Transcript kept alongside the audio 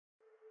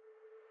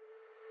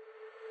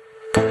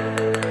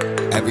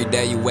Every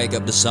day you wake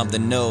up to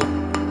something new,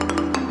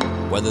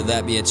 whether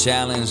that be a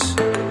challenge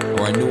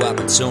or a new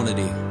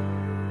opportunity.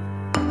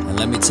 And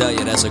let me tell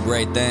you, that's a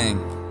great thing.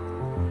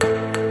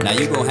 Now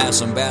you gon' have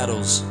some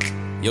battles,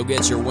 you'll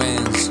get your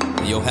wins,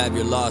 and you'll have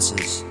your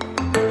losses.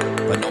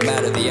 But no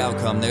matter the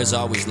outcome, there's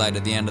always light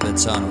at the end of the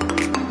tunnel.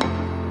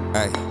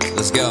 Alright,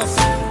 let's go.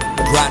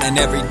 Grinding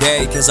every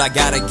day, cause I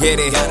gotta get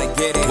it.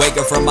 Wake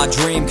up from my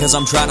dream, cause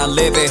I'm tryna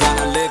live it.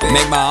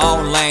 Make my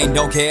own lane,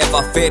 don't care if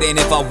I fit in.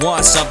 If I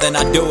want something,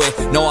 I do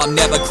it. No, I'm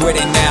never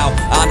quitting now.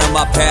 Honor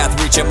my path,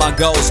 reaching my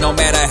goals, no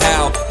matter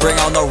how. Bring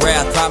on the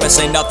wrath, promise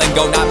ain't nothing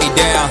gon' knock me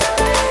down.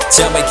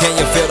 Tell me, can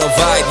you feel the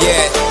vibe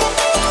yet?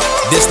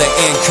 This the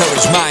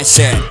Encourage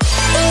Mindset.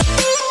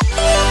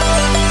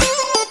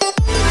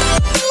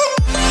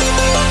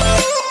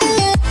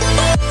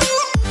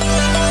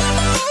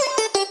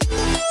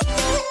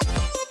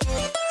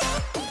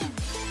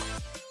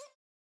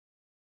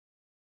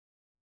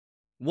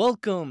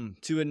 Welcome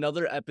to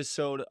another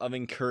episode of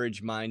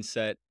Encourage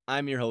Mindset.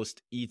 I'm your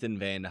host, Ethan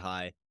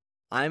Vandehei.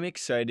 I'm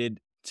excited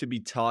to be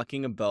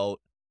talking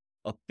about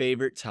a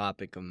favorite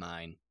topic of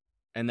mine,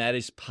 and that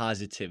is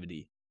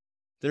positivity.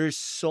 There is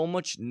so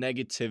much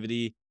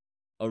negativity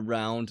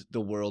around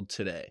the world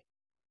today,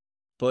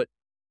 but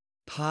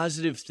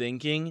positive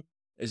thinking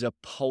is a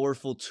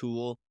powerful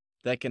tool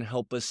that can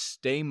help us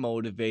stay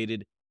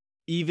motivated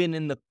even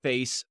in the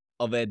face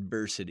of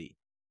adversity.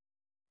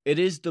 It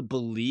is the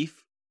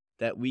belief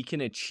that we can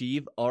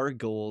achieve our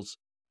goals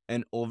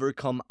and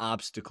overcome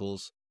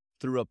obstacles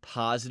through a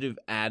positive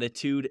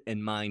attitude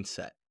and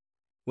mindset.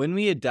 When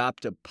we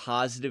adopt a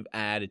positive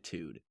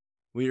attitude,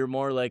 we are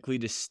more likely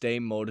to stay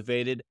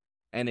motivated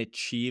and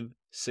achieve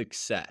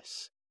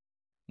success.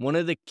 One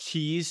of the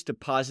keys to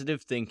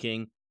positive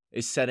thinking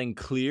is setting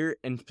clear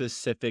and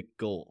specific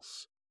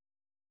goals.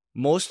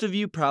 Most of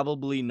you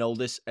probably know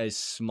this as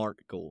SMART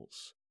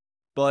goals,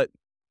 but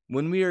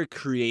when we are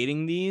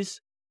creating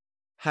these,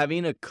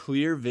 having a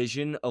clear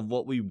vision of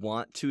what we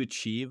want to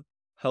achieve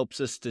helps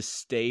us to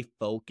stay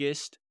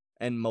focused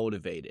and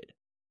motivated.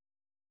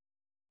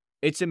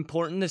 It's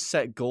important to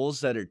set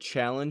goals that are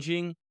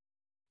challenging,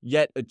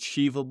 yet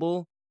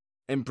achievable,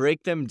 and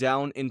break them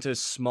down into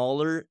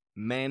smaller,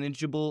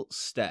 manageable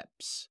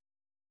steps.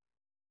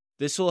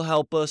 This will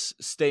help us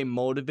stay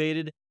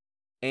motivated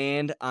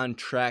and on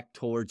track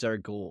towards our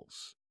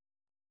goals.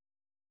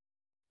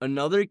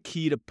 Another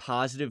key to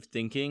positive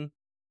thinking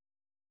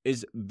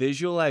is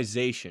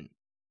visualization.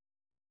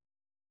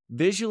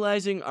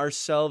 Visualizing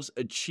ourselves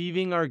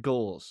achieving our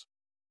goals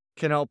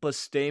can help us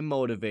stay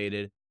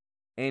motivated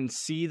and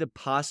see the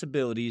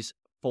possibilities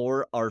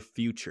for our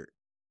future.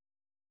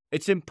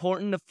 It's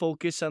important to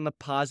focus on the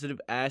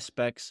positive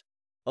aspects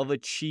of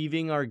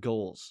achieving our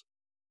goals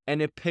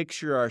and to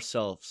picture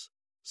ourselves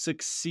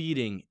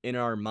succeeding in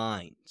our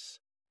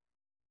minds.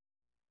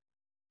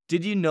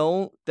 Did you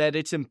know that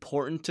it's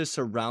important to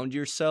surround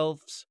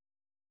yourselves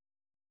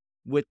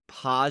with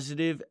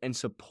positive and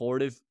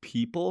supportive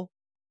people?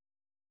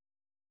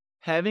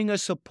 Having a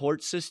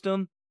support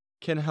system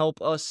can help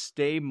us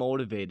stay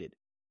motivated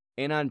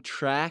and on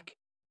track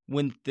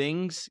when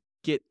things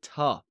get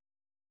tough.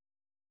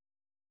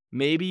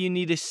 Maybe you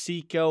need to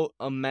seek out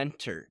a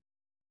mentor,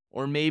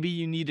 or maybe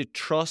you need to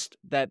trust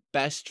that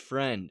best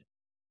friend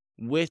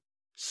with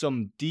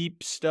some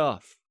deep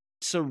stuff.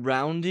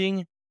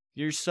 Surrounding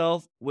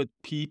yourself with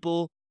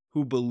people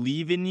who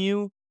believe in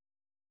you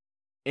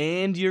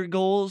and your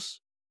goals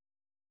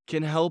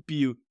can help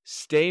you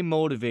stay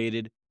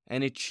motivated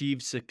and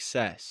achieve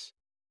success.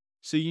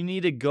 So you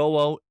need to go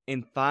out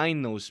and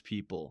find those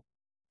people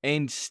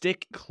and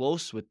stick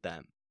close with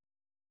them.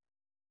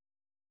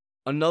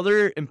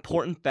 Another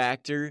important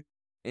factor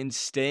in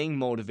staying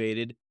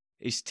motivated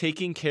is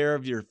taking care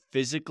of your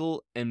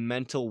physical and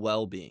mental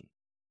well-being.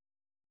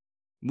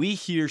 We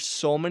hear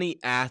so many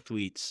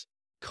athletes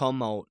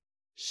come out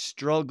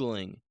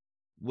struggling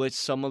with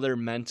some of their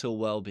mental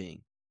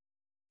well-being.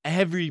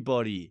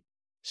 Everybody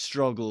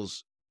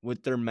struggles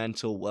with their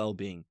mental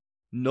well-being.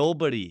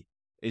 Nobody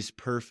is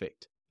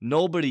perfect.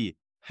 Nobody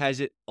has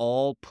it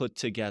all put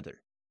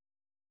together.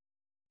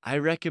 I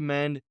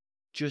recommend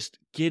just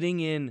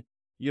getting in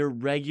your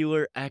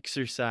regular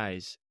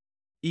exercise,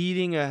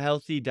 eating a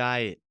healthy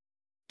diet,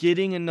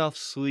 getting enough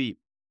sleep,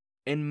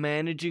 and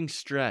managing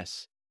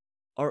stress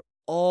are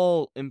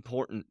all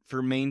important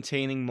for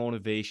maintaining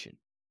motivation.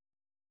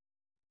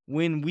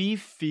 When we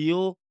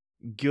feel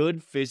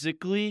good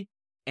physically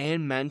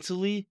and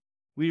mentally,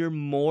 we are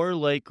more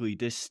likely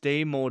to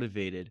stay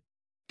motivated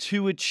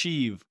to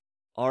achieve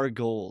our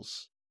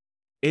goals.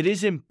 It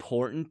is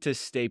important to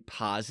stay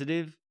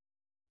positive,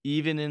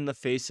 even in the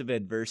face of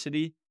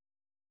adversity.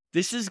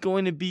 This is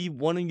going to be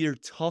one of your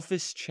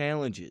toughest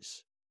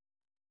challenges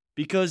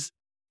because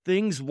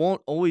things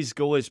won't always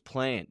go as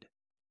planned.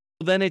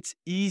 Then it's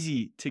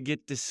easy to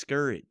get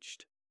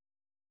discouraged.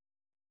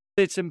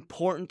 It's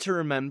important to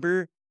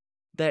remember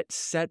that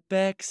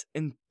setbacks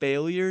and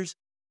failures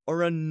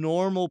are a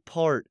normal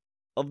part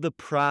of the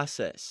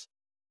process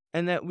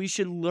and that we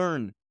should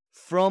learn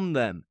from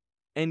them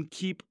and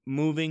keep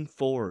moving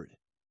forward.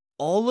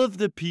 all of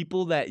the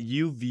people that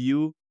you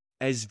view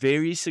as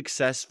very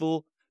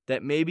successful,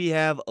 that maybe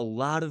have a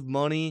lot of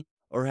money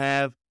or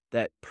have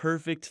that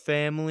perfect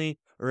family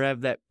or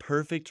have that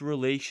perfect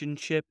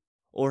relationship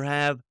or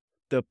have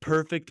the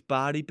perfect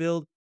body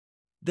build,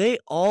 they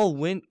all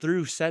went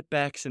through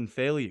setbacks and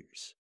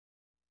failures.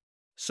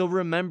 So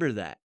remember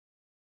that.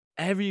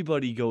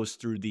 Everybody goes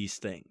through these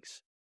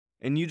things.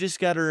 And you just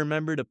got to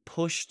remember to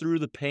push through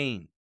the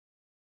pain.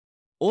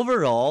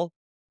 Overall,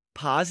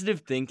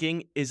 positive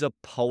thinking is a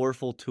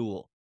powerful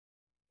tool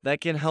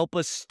that can help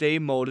us stay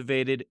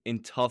motivated in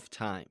tough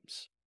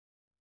times.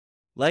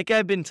 Like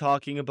I've been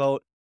talking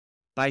about,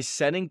 by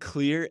setting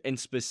clear and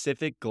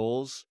specific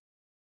goals,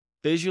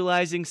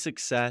 visualizing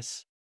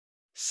success,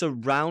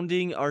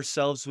 surrounding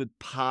ourselves with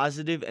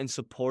positive and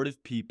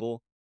supportive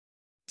people,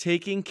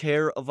 taking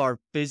care of our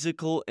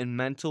physical and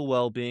mental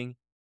well-being,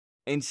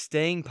 and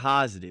staying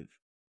positive.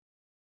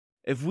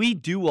 If we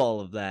do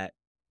all of that,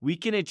 we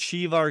can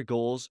achieve our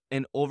goals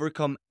and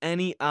overcome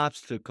any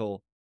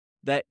obstacle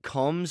that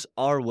comes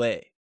our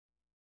way.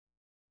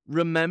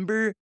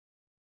 Remember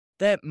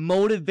that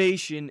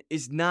motivation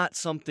is not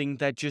something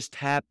that just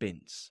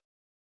happens.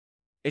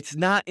 It's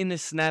not in a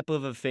snap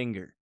of a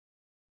finger.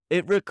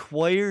 It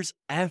requires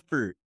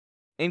effort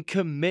and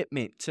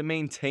commitment to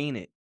maintain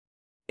it.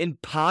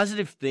 And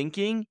positive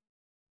thinking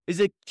is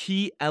a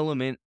key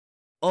element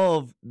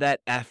of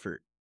that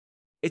effort.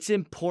 It's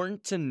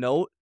important to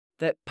note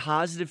that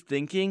positive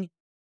thinking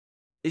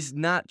is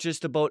not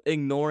just about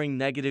ignoring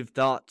negative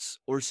thoughts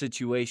or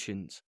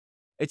situations.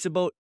 It's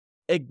about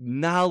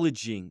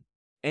acknowledging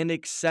and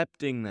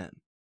accepting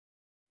them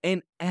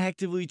and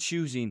actively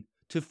choosing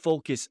to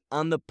focus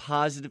on the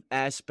positive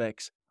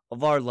aspects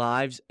of our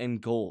lives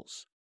and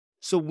goals.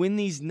 So when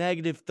these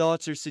negative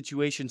thoughts or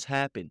situations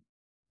happen,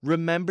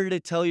 remember to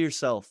tell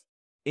yourself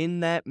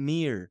in that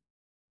mirror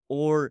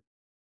or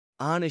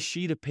on a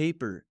sheet of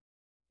paper,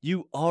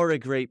 you are a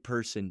great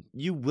person.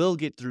 You will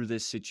get through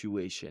this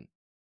situation.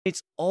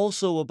 It's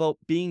also about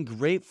being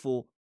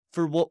grateful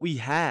for what we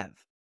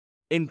have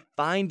and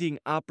finding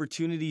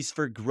opportunities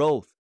for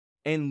growth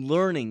and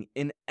learning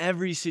in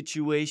every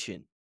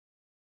situation.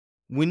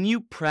 When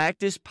you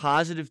practice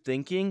positive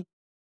thinking,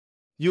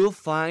 you'll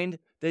find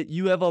that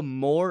you have a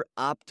more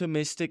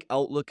optimistic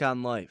outlook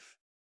on life.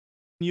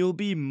 You'll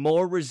be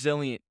more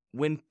resilient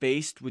when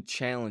faced with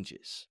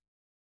challenges.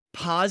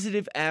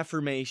 Positive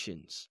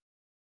affirmations.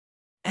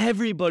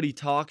 Everybody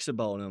talks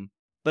about them,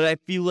 but I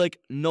feel like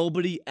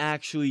nobody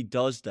actually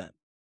does them.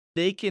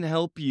 They can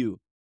help you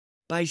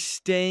by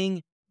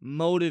staying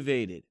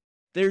motivated.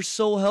 They're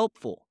so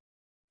helpful.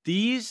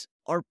 These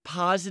are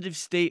positive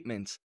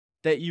statements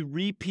that you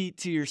repeat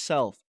to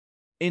yourself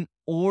in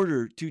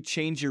order to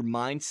change your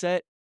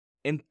mindset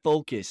and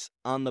focus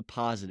on the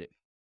positive.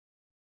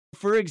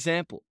 For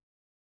example,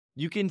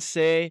 you can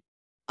say,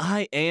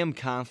 I am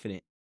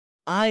confident.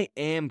 I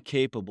am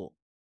capable.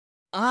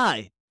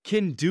 I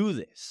can do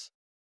this.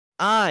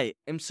 I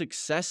am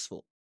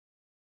successful.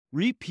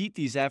 Repeat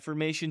these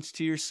affirmations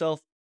to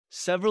yourself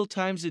several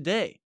times a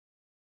day,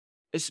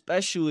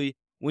 especially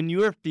when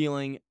you are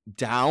feeling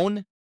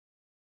down,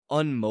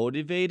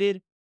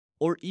 unmotivated,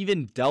 or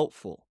even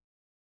doubtful.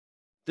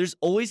 There's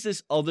always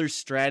this other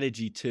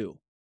strategy too.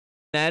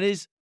 That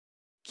is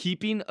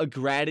keeping a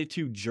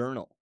gratitude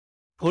journal.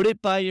 Put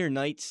it by your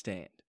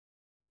nightstand.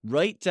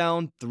 Write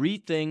down 3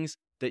 things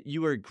that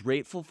you are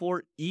grateful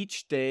for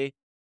each day.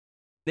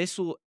 This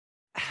will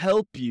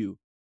help you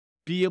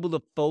be able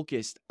to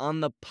focus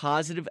on the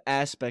positive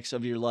aspects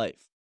of your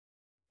life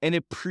and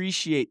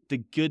appreciate the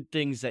good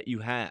things that you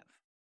have.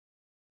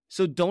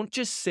 So don't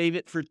just save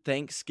it for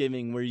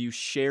Thanksgiving where you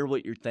share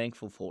what you're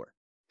thankful for.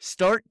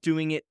 Start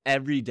doing it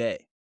every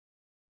day.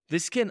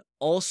 This can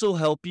also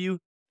help you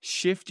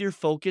shift your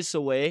focus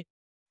away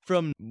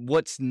from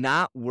what's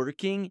not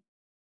working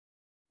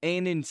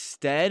and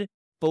instead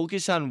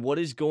focus on what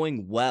is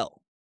going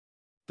well.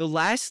 The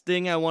last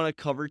thing I want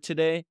to cover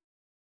today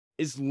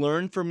is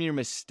learn from your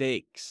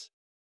mistakes.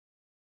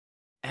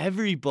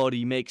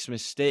 Everybody makes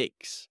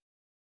mistakes,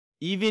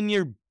 even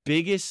your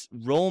biggest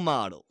role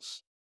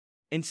models.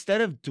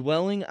 Instead of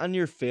dwelling on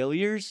your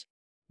failures,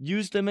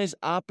 use them as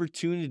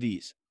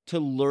opportunities to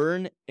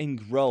learn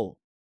and grow.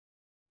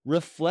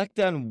 Reflect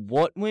on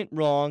what went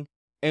wrong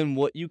and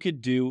what you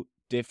could do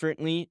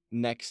differently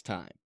next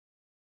time.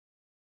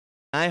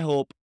 I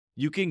hope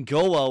you can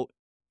go out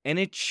and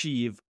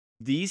achieve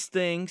these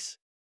things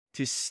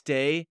to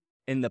stay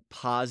in the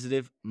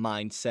positive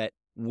mindset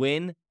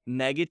when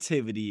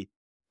negativity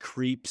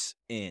creeps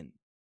in.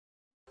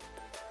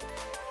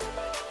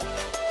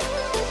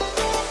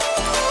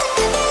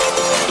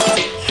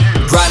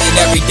 Grinding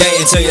every day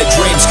until your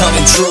dreams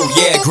coming true.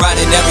 Yeah,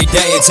 grinding every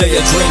day until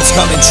your dreams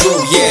coming true.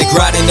 Yeah,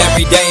 grinding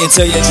every day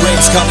until your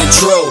dreams coming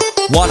true.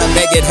 Wanna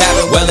make it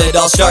happen? Well, it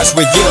all starts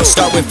with you.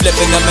 Start with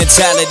flipping the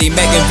mentality,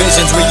 making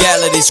visions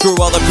reality. Screw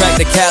all the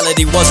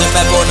practicality, wasn't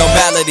meant for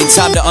normality.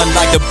 Time to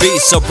unlock the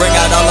beast, so bring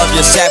out all of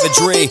your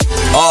savagery.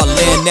 All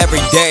in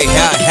every day,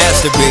 how it has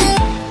to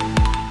be.